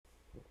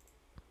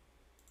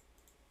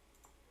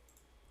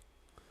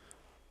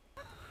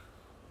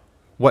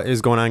What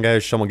is going on,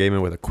 guys? Shumble Gaming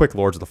with a quick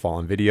Lords of the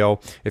Fallen video.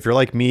 If you're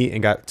like me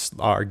and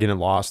are getting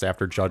lost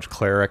after Judge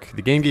Cleric,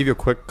 the game gave you a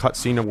quick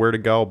cutscene of where to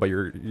go, but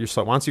you're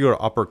once you go to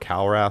Upper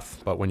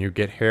Calrath, but when you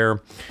get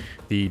here,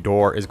 the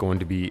door is going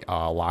to be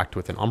locked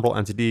with an umbral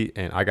entity,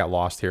 and I got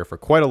lost here for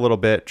quite a little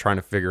bit trying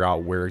to figure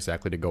out where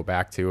exactly to go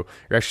back to.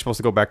 You're actually supposed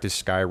to go back to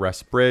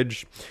Skyrest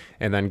Bridge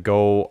and then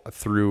go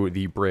through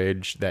the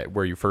bridge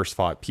where you first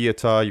fought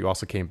Pieta. You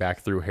also came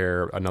back through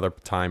here another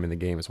time in the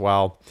game as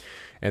well.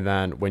 And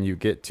then when you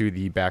get to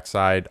the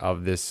backside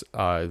of this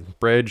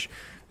bridge,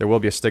 there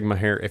will be a stigma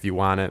here if you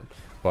want it.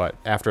 But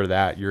after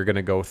that, you're going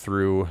to go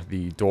through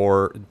the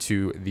door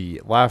to the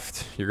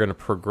left. You're going to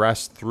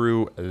progress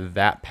through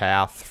that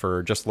path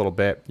for just a little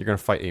bit. You're going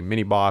to fight a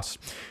mini boss.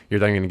 You're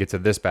then going to get to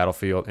this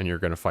battlefield, and you're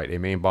going to fight a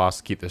main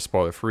boss. Keep this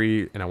spoiler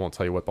free, and I won't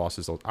tell you what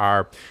bosses those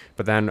are.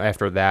 But then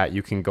after that,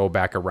 you can go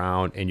back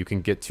around, and you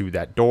can get to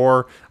that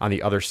door on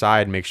the other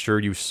side. Make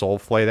sure you soul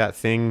flay that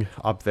thing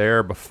up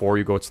there before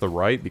you go to the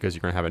right, because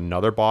you're going to have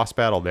another boss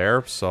battle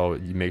there. So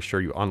you make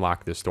sure you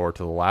unlock this door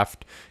to the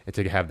left and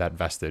to have that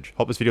vestige.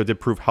 Hope this video did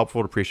prove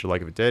helpful. I'd appreciate a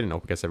like if it did, and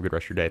hope you guys have a good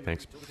rest of your day.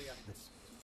 Thanks.